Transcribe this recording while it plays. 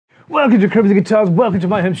Welcome to Crimson Guitars, welcome to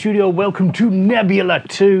my home studio, welcome to Nebula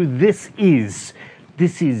 2. This is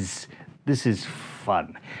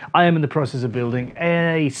fun. I am in the process of building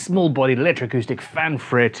a small-bodied electroacoustic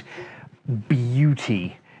fan-fret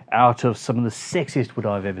beauty out of some of the sexiest wood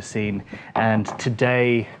I've ever seen. And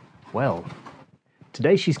today, well,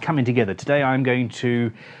 today she's coming together. Today I'm going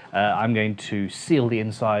to seal the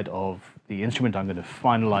inside of the instrument. I'm going to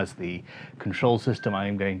finalize the control system. I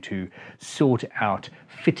am going to sort out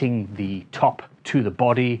fitting the top to the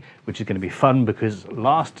body, which is going to be fun because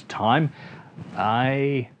last time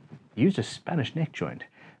I used a Spanish neck joint.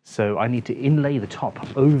 So I need to inlay the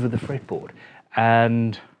top over the fretboard.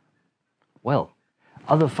 And, well,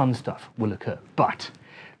 other fun stuff will occur. But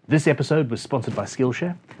this episode was sponsored by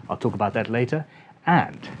Skillshare. I'll talk about that later.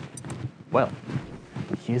 And, well,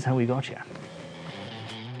 here's how we got here.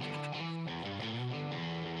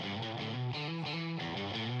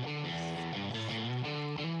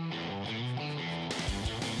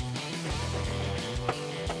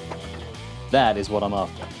 That is what I'm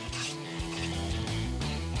after.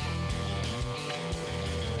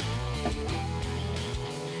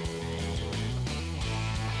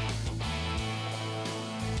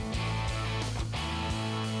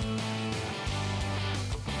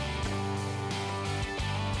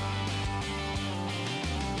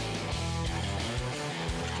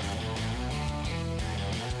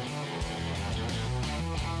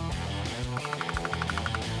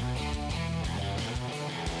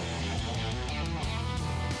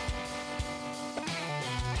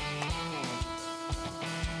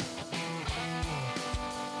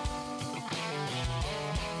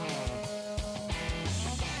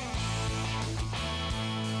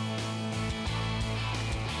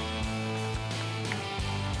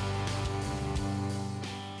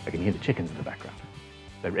 I can hear the chickens in the background.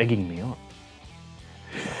 They're egging me on.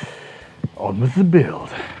 On with the build.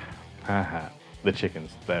 Haha. The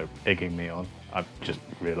chickens, they're egging me on. I've just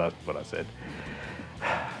realized what I said.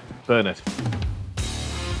 Burn it.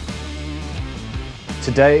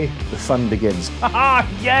 Today, the fun begins. Haha,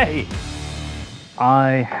 yay!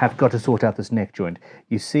 I have got to sort out this neck joint.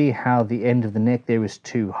 You see how the end of the neck there is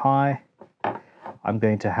too high? I'm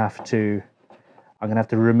going to have to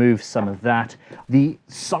remove some of that. The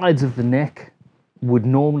sides of the neck would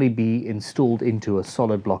normally be installed into a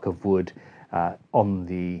solid block of wood in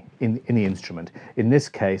the instrument. In this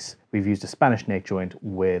case, we've used a Spanish neck joint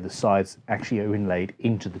where the sides actually are inlaid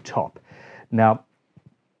into the top. Now,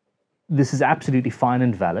 this is absolutely fine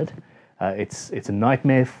and valid. It's a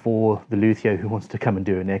nightmare for the luthier who wants to come and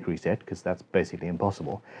do a neck reset, because that's basically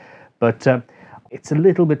impossible. But it's a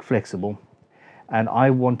little bit flexible. And I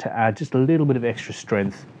want to add just a little bit of extra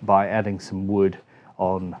strength by adding some wood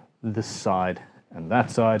on this side and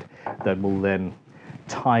that side that will then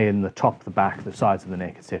tie in the top, the back, the sides of the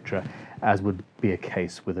neck, etc., as would be a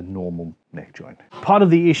case with a normal neck joint. Part of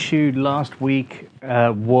the issue last week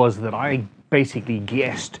was that I basically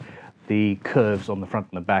guessed the curves on the front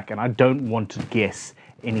and the back, and I don't want to guess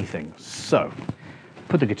anything. So,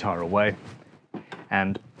 put the guitar away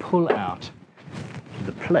and pull out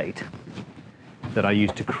the plate that I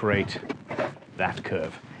used to create that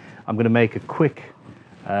curve. I'm going to make a quick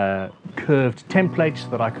curved template so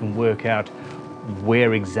that I can work out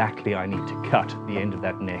where exactly I need to cut the end of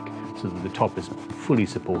that neck so that the top is fully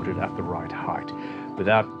supported at the right height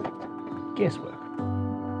without guesswork.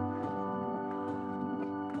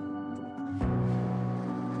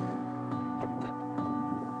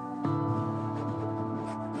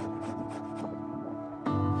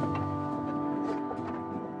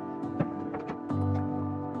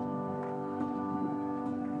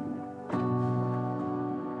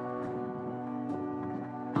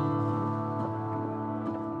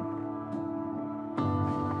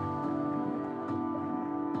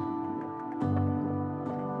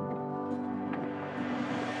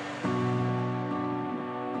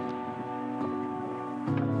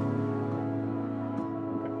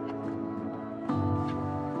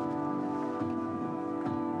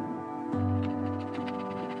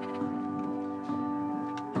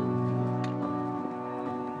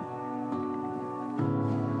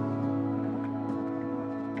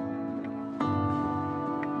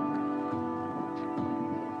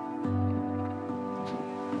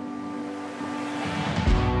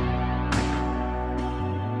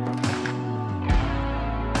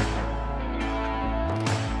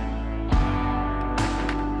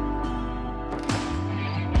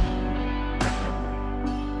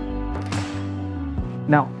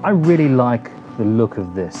 Now, I really like the look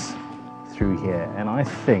of this through here, and I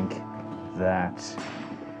think that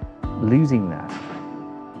losing that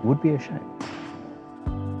would be a shame.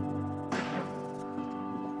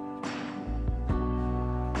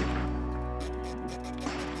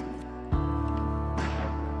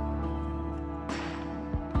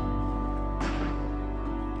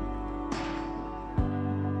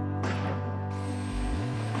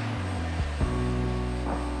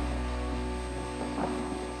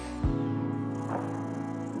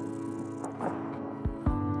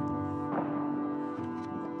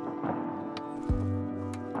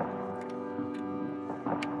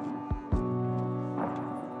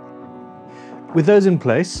 with those in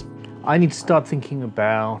place, I need to start thinking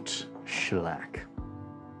about shellac.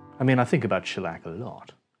 I mean, I think about shellac a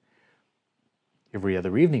lot. Every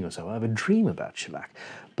other evening or so, I have a dream about shellac.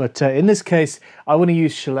 But in this case, I want to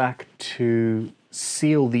use shellac to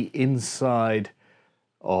seal the inside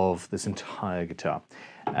of this entire guitar.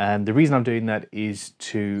 And the reason I'm doing that is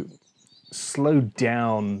to slow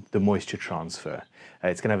down the moisture transfer.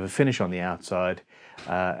 It's going to have a finish on the outside,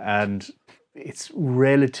 and it's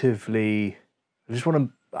relatively...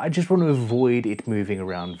 I just want to avoid it moving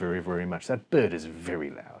around very, very much. That bird is very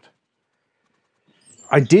loud.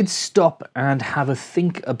 I did stop and have a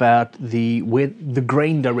think about the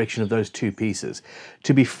grain direction of those two pieces.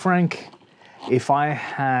 To be frank, if I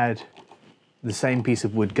had the same piece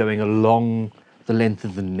of wood going along the length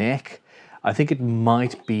of the neck, I think it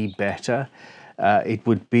might be better. It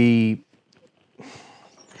would be...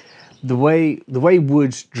 The way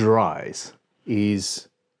wood dries is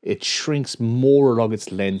it shrinks more along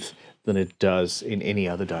its length than it does in any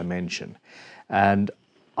other dimension. And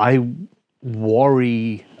I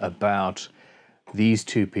worry about these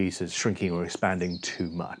two pieces shrinking or expanding too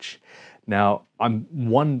much. Now, I'm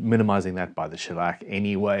one, minimizing that by the shellac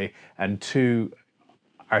anyway, and two,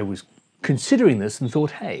 I was considering this and thought,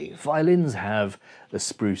 hey, violins have a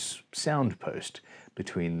spruce sound post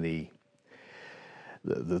between the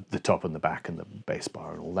top and the back and the bass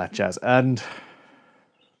bar and all that jazz, and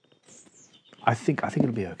I think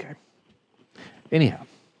it'll be okay. Anyhow,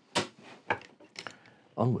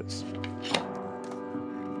 onwards.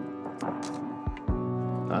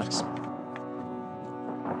 Nice.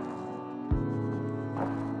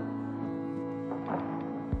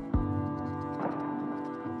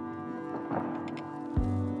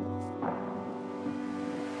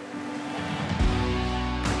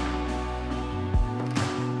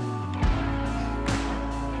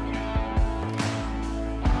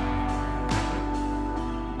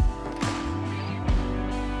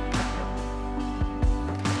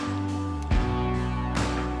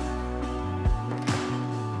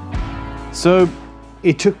 So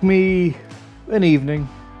it took me an evening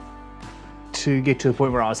to get to the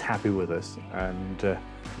point where I was happy with this, and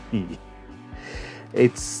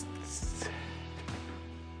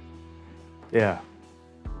yeah,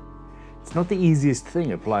 it's not the easiest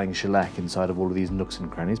thing applying shellac inside of all of these nooks and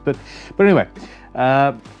crannies, but anyway,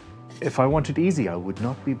 if I wanted easy, I would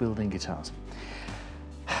not be building guitars.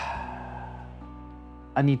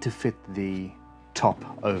 I need to fit the top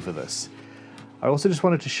over this. I also just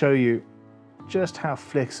wanted to show you just how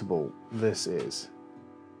flexible this is.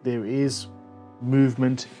 There is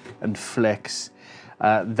movement and flex.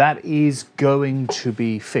 That is going to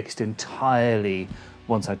be fixed entirely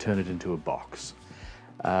once I turn it into a box.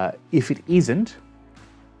 If it isn't,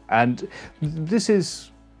 and this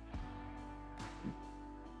is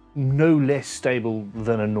no less stable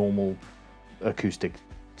than a normal acoustic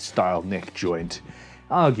style neck joint,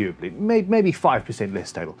 arguably, maybe 5% less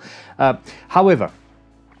stable. However,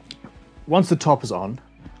 once the top is on,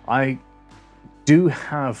 I do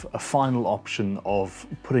have a final option of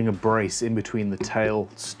putting a brace in between the tail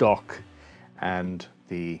stock and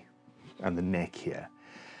the neck here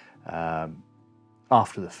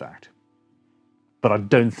after the fact. But I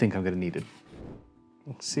don't think I'm going to need it.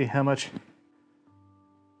 See how much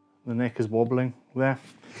the neck is wobbling there?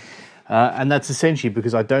 And that's essentially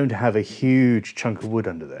because I don't have a huge chunk of wood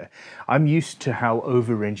under there. I'm used to how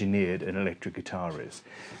over-engineered an electric guitar is.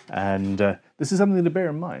 And this is something to bear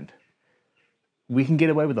in mind. We can get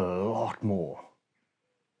away with a lot more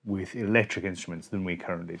with electric instruments than we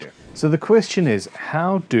currently do. So the question is,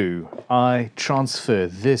 how do I transfer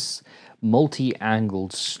this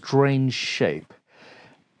multi-angled, strange shape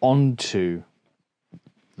onto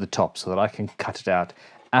the top so that I can cut it out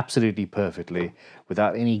absolutely perfectly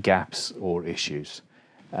without any gaps or issues?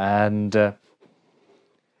 And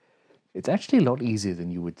it's actually a lot easier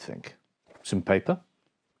than you would think. Some paper,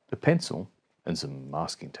 a pencil, and some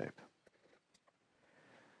masking tape.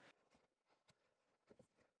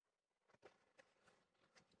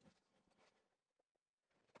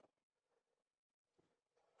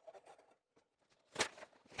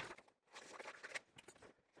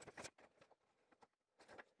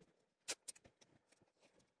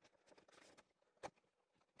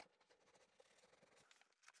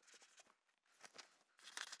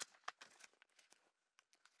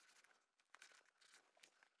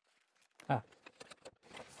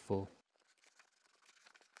 Full.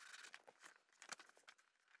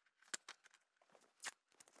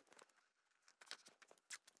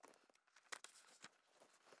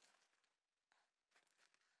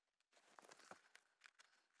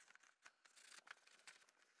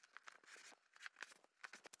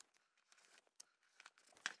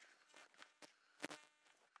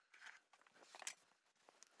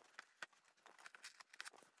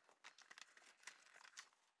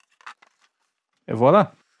 Et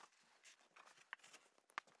voila.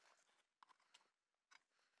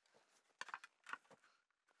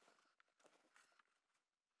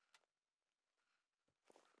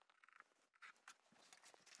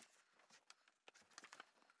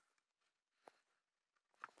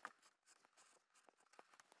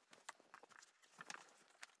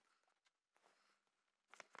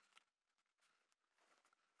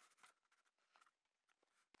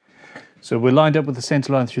 So we're lined up with the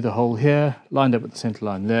center line through the hole here, lined up with the center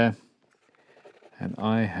line there, and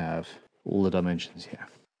I have all the dimensions here.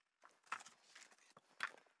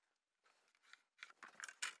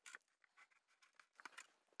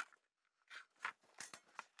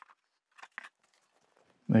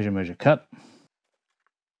 Measure, measure, cut.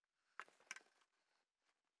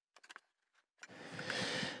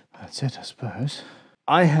 That's it, I suppose.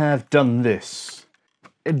 I have done this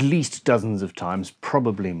at least dozens of times,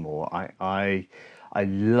 probably more. I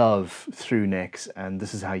love through necks, and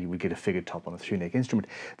this is how you would get a figured top on a through neck instrument.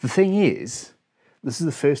 The thing is, this is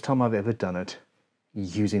the first time I've ever done it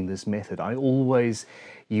using this method. I always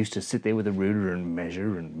used to sit there with a ruler and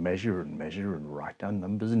measure and measure and measure and write down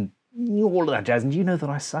numbers and all of that jazz, and you know that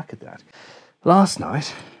I suck at that. Last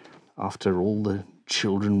night, after all the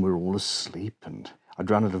children were all asleep and I'd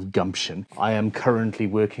run out of gumption, I am currently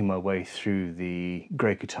working my way through the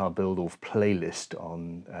Great Guitar Build-Off playlist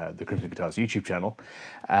on the Crimson Guitars YouTube channel,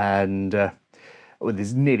 and well,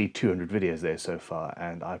 there's nearly 200 videos there so far,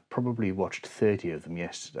 and I probably watched 30 of them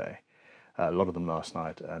yesterday, a lot of them last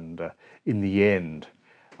night, and in the end,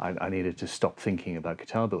 I needed to stop thinking about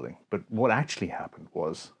guitar building. But what actually happened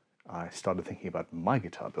was I started thinking about my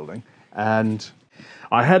guitar building, and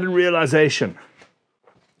I had a realization.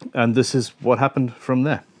 And this is what happened from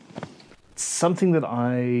there. Something that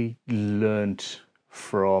I learned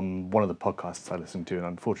from one of the podcasts I listened to, and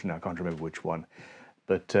unfortunately I can't remember which one,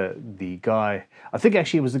 but the guy, I think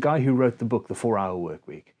actually it was the guy who wrote the book, The 4-Hour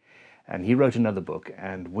Workweek, and he wrote another book,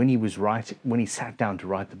 and when he sat down to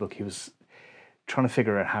write the book, he was trying to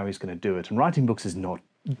figure out how he's going to do it. And writing books is not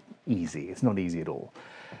easy. It's not easy at all.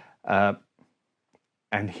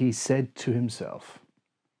 And he said to himself,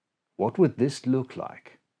 what would this look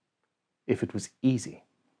like if it was easy?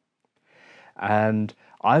 And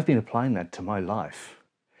I've been applying that to my life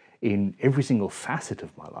in every single facet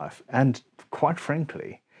of my life. And quite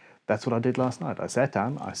frankly, that's what I did last night. I sat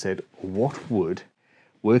down, I said, what would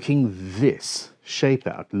working this shape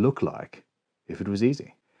out look like if it was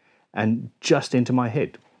easy? And just into my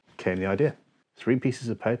head came the idea. 3 pieces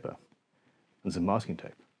of paper and some masking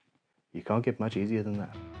tape. You can't get much easier than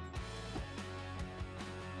that.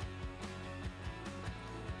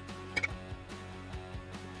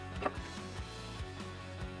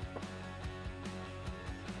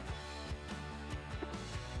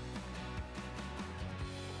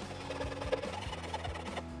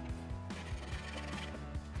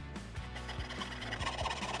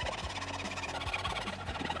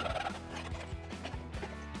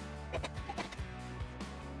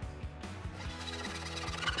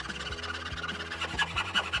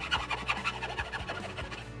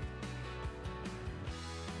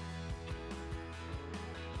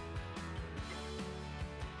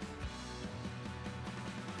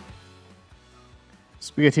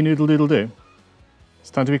 Spaghetti noodle doodle do. It's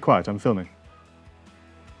time to be quiet, I'm filming.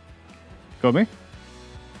 Got me?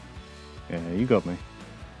 Yeah, you got me.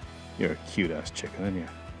 You're a cute ass chicken, aren't you?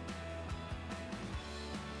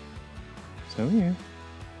 So are you.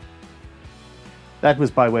 That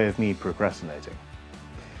was by way of me procrastinating.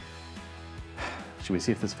 Should we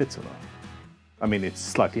see if this fits or not? I mean, it's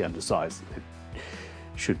slightly undersized. It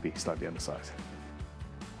should be slightly undersized.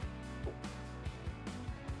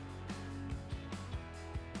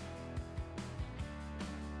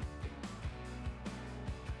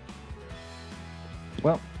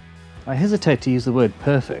 Well, I hesitate to use the word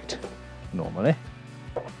perfect, normally.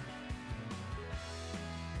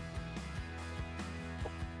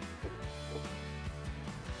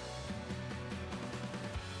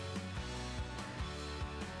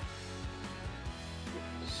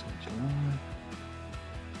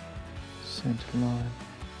 Center line.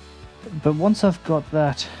 But once I've got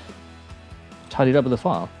that tidied up with the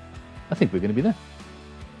file, I think we're going to be there.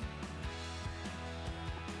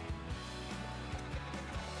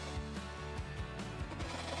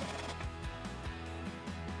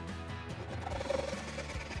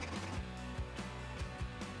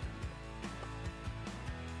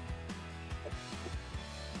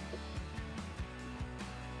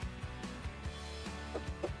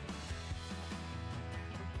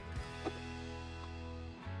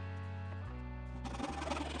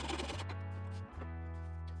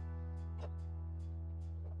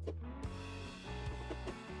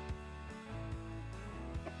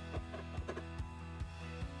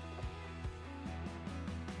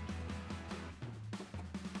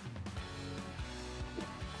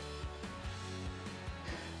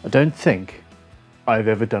 I don't think I've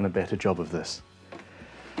ever done a better job of this.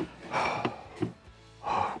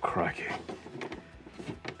 Oh, crikey.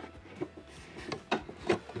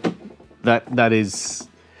 That is...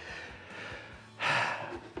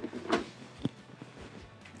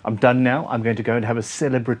 I'm done now. I'm going to go and have a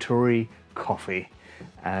celebratory coffee,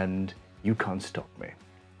 and you can't stop me.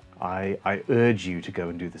 I urge you to go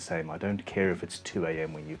and do the same. I don't care if it's 2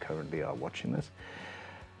 a.m. when you currently are watching this.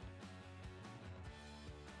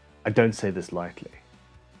 I don't say this lightly.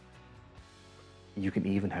 You can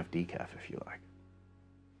even have decaf if you like.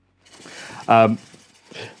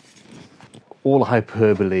 All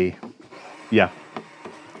hyperbole, yeah.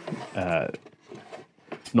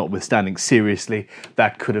 Notwithstanding, seriously,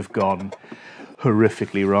 that could have gone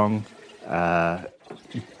horrifically wrong.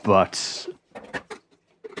 But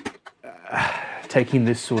taking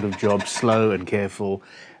this sort of job slow and careful,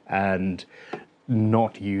 and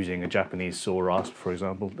not using a Japanese saw rasp, for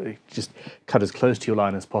example, just cut as close to your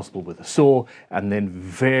line as possible with a saw, and then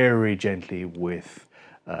very gently with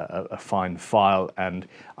a fine file, and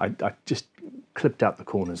I just clipped out the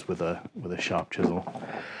corners with a sharp chisel.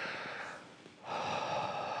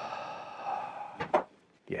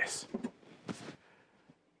 Yes.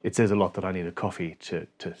 It says a lot that I need a coffee to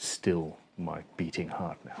still my beating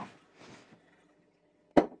heart now.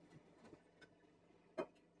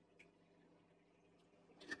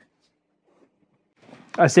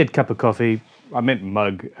 I said cup of coffee, I meant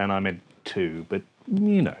mug, and I meant 2, but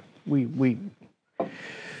you know, we're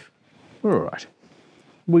all right.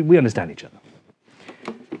 We understand each other.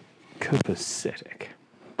 Copacetic.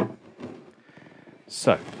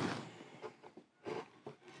 So,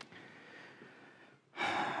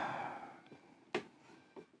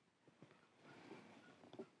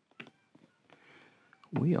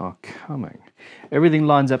 we are coming. Everything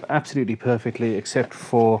lines up absolutely perfectly except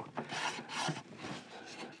for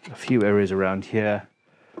a few areas around here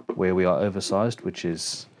where we are oversized, which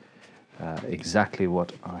is exactly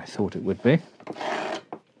what I thought it would be.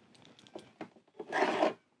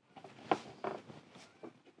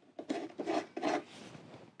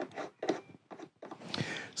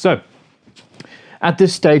 So, at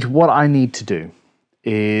this stage, what I need to do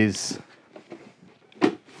is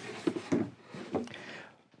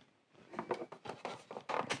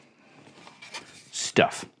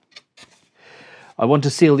stuff. I want to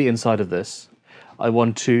seal the inside of this. I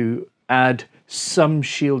want to add some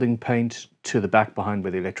shielding paint to the back behind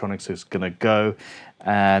where the electronics is going to go,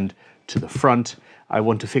 and to the front. I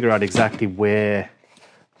want to figure out exactly where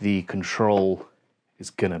the control is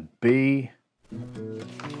going to be.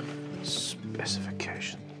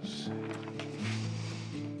 Specifications.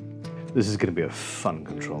 This is going to be a fun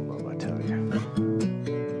control knob, I tell you.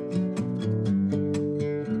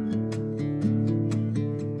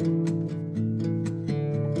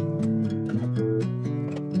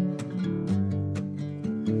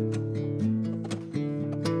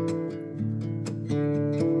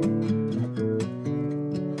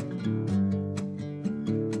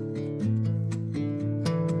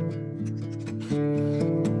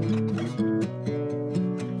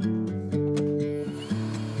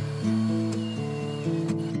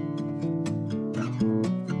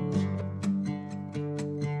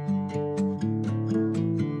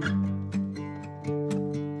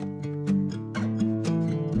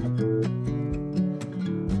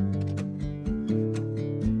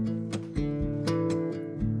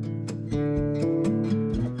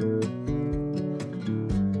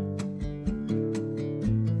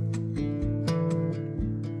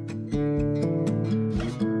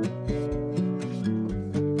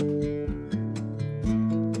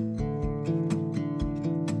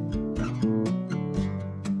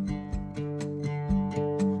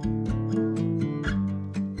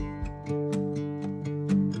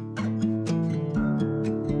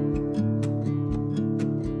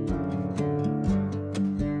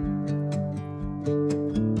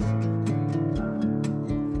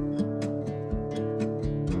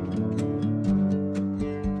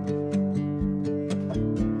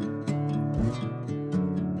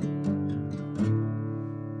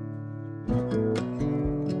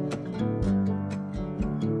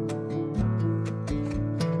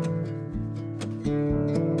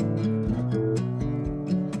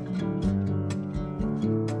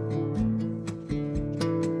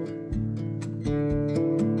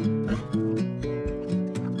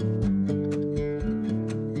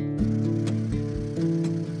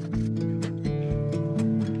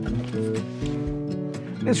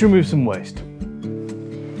 Let's remove some waste.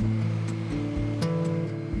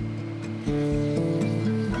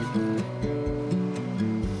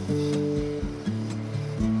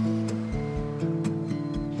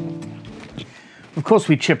 course,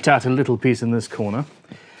 we chipped out a little piece in this corner.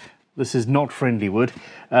 This is not friendly wood.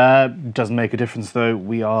 Doesn't make a difference though.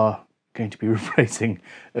 We are going to be replacing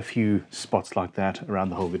a few spots like that around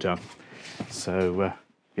the whole guitar. So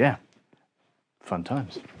yeah, fun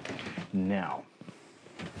times. Now,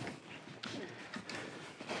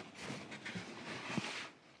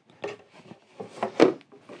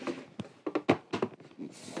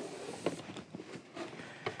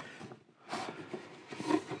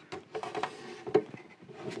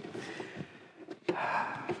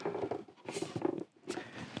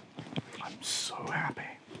 so happy.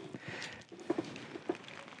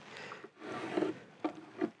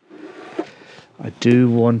 I do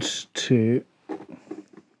want to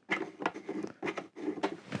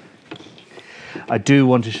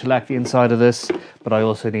shellac the inside of this, but I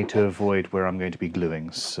also need to avoid where I'm going to be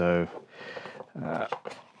gluing. So,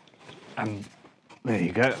 and there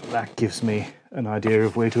you go. That gives me an idea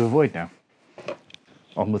of where to avoid now.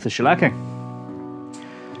 On with the shellacking.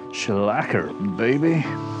 Shellacker, baby.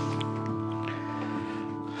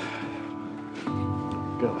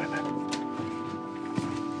 Go with it.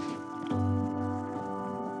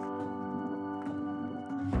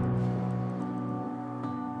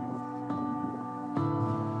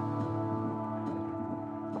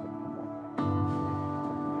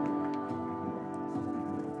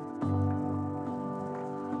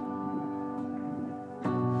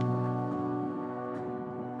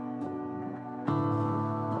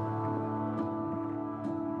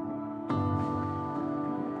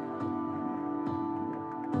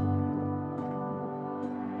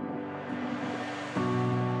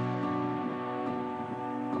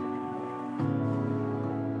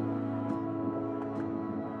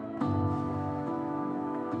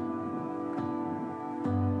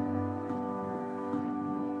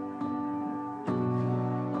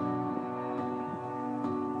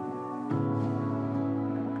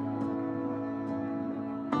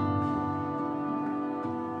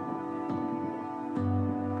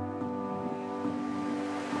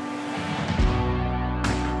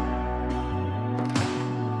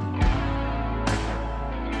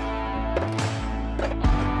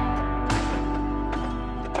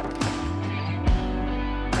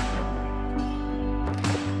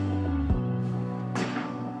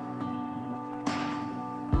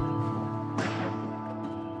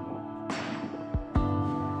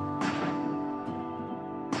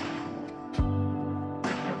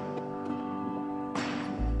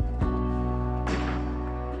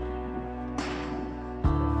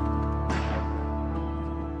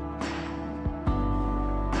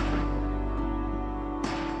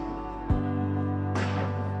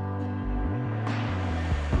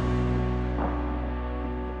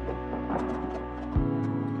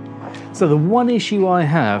 So the one issue I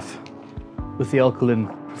have with the Alkaline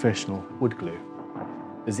Professional wood glue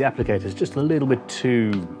is the applicator is just a little bit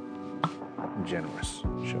too generous,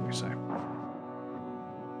 shall we say.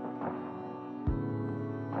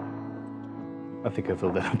 I think I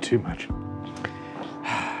filled that up too much.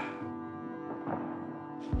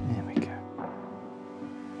 There we go.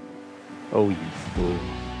 Oh, you fool.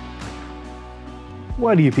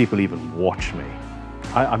 Why do you people even watch me?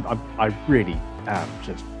 I really am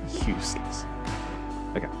just useless.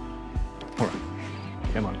 Okay. All right.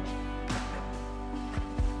 Come on.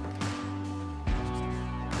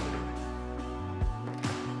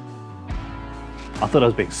 I thought I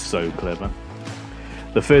was being so clever.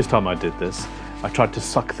 The first time I did this, I tried to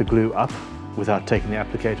suck the glue up without taking the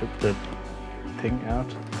applicator, the thing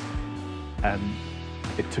out. And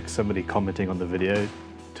it took somebody commenting on the video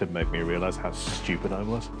to make me realize how stupid I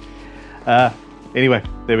was. Anyway,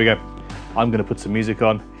 there we go. I'm going to put some music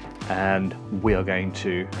on and we are going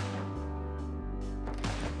to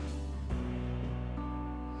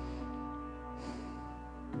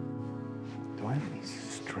do I have any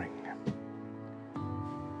string?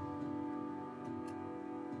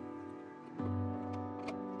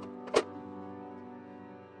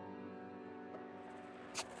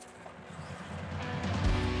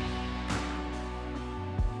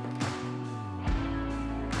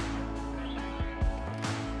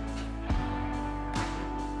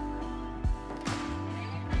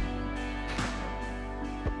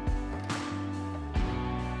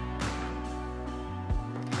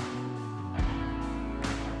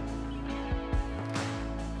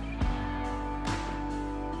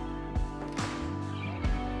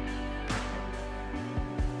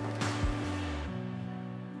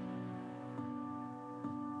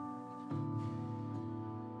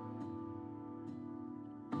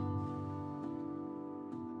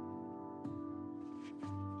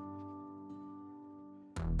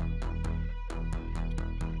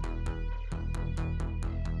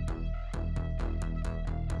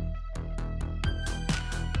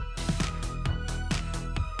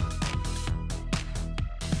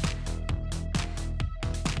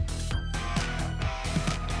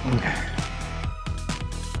 Okay.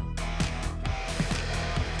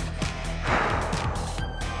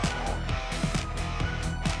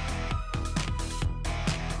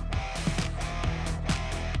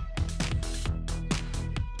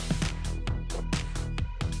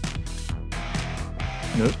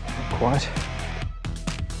 Nope, not quite.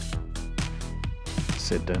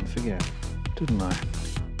 Said don't forget, didn't I?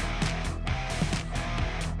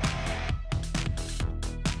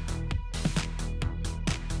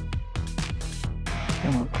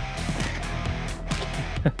 Come on.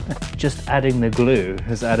 Just adding the glue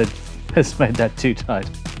has made that too tight.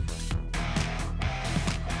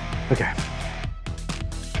 Okay.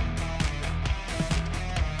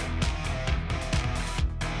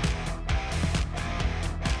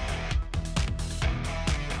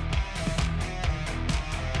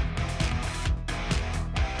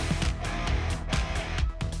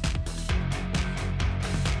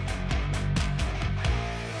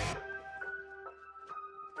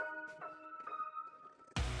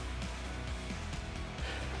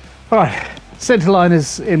 All right, center line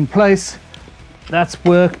is in place. That's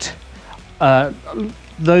worked.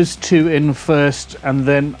 Those two in first, and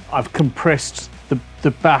then I've compressed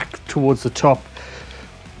the back towards the top,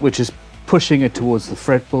 which is pushing it towards the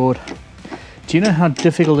fretboard. Do you know how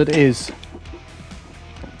difficult it is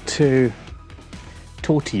to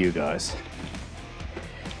talk to you guys?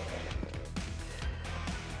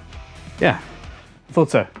 Yeah, I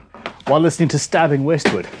thought so. While listening to Stabbing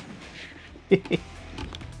Westward.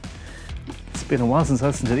 Been a while since I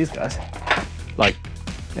listened to these guys. Like,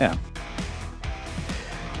 yeah.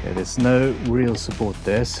 Okay, there's no real support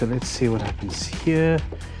there, so let's see what happens here.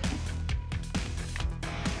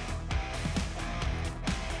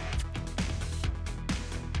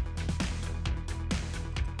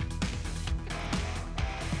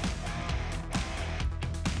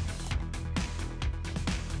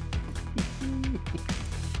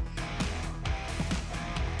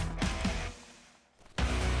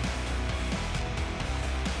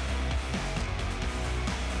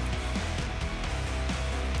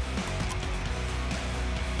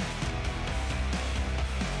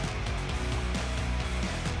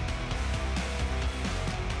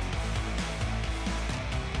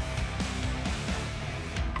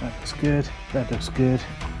 That looks good. That looks good.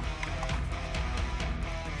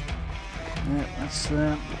 Okay, that's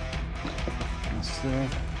that. That's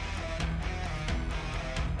that.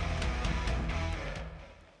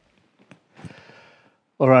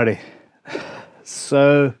 Alrighty.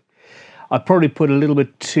 So I probably put a little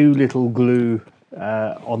bit too little glue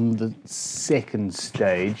on the second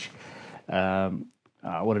stage.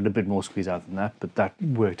 I wanted a bit more squeeze out than that, but that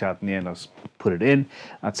worked out in the end. I just put it in,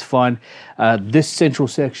 that's fine. This central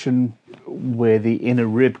section where the inner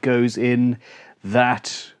rib goes in,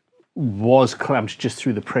 that was clamped just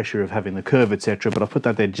through the pressure of having the curve, etc. But I put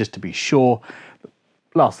that there just to be sure.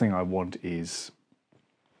 Last thing I want is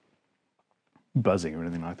buzzing or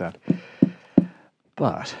anything like that.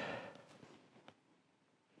 But,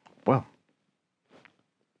 well,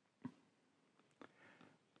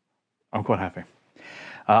 I'm quite happy.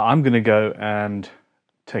 I'm going to go and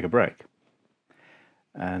take a break,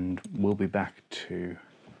 and we'll be back to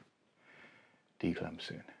declamp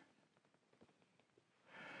soon.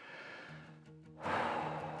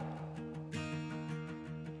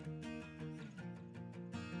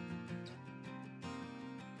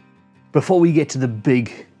 Before we get to the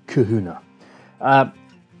big kahuna,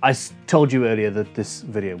 I told you earlier that this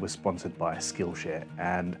video was sponsored by Skillshare,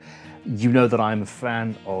 and you know that I'm a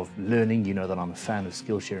fan of learning, you know that I'm a fan of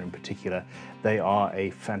Skillshare in particular. They are a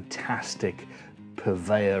fantastic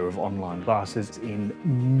purveyor of online classes in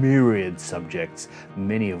myriad subjects,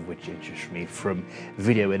 many of which interest me, from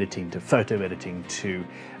video editing to photo editing to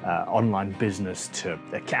online business to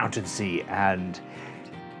accountancy and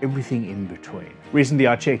everything in between. Recently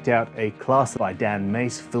I checked out a class by Dan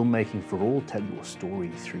Mace, Filmmaking for All, Tell Your Story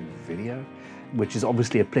Through Video, which is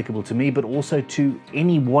obviously applicable to me, but also to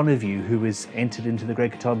any one of you who is entered into the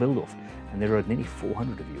Great Guitar Build-Off. And there are nearly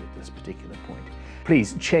 400 of you at this particular point.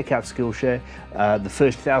 Please check out Skillshare. The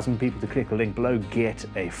first 1,000 people to click the link below get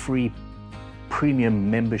a free premium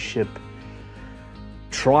membership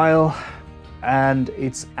trial, and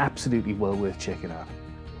it's absolutely well worth checking out.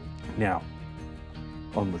 Now,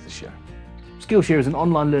 on with the show. Skillshare is an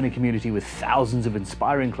online learning community with thousands of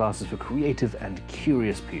inspiring classes for creative and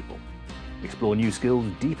curious people. Explore new skills,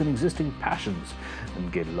 deepen existing passions,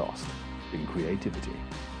 and get lost in creativity.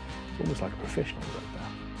 It's almost like a professional right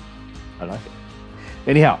there. I like it.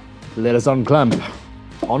 Anyhow, let us unclamp.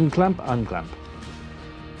 Unclamp, unclamp.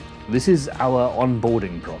 This is our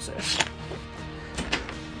onboarding process.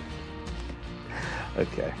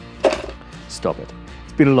 Okay, stop it.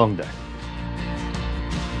 It's been a long day.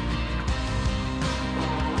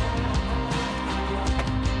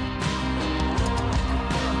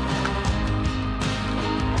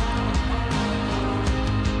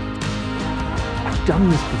 I've done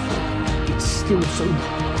this before. It's still so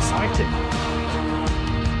exciting.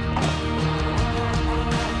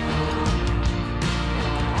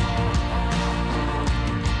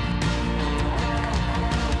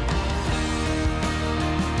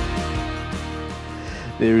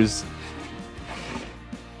 There is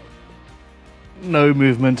no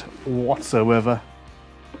movement whatsoever.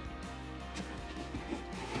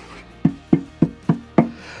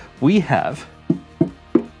 We've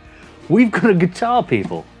got a guitar,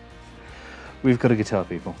 people. We've got a guitar,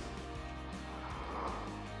 people.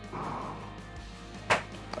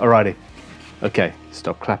 Alrighty. Okay,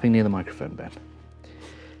 stop clapping near the microphone, Ben.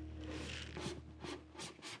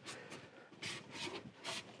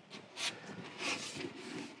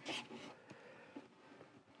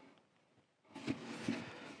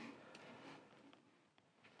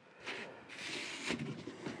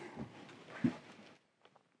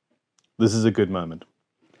 This is a good moment.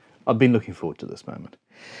 I've been looking forward to this moment.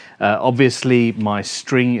 Obviously, my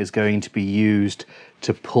string is going to be used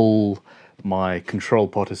to pull my control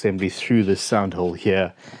pot assembly through this sound hole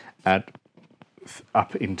here and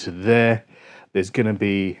up into there. There's going to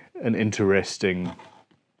be an interesting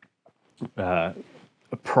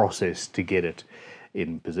process to get it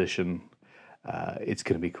in position. It's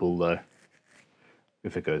going to be cool though,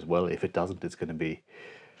 if it goes well. If it doesn't, it's going to be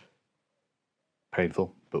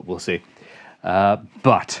painful, but we'll see.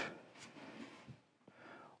 But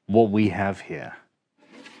what we have here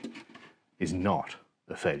is not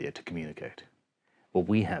a failure to communicate. What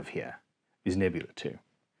we have here is Nebula 2,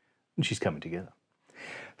 and she's coming together.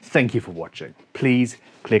 Thank you for watching. Please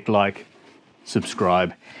click like,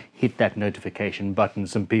 subscribe, hit that notification button.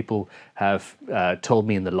 Some people have told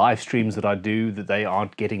me in the live streams that I do that they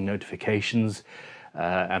aren't getting notifications,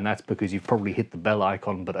 and that's because you've probably hit the bell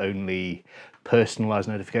icon but only personalized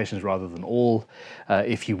notifications rather than all.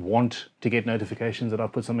 If you want to get notifications that I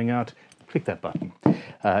put something out, click that button.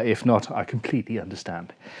 If not, I completely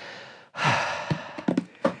understand.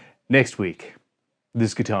 Next week,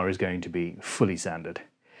 this guitar is going to be fully sanded.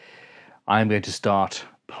 I'm going to start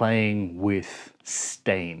playing with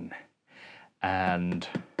stain, and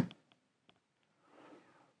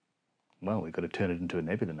well, we've got to turn it into a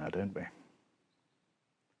Nebula now, don't we?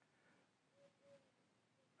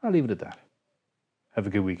 I'll leave it at that. Have a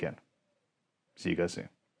good weekend. See you guys soon.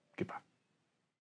 Goodbye.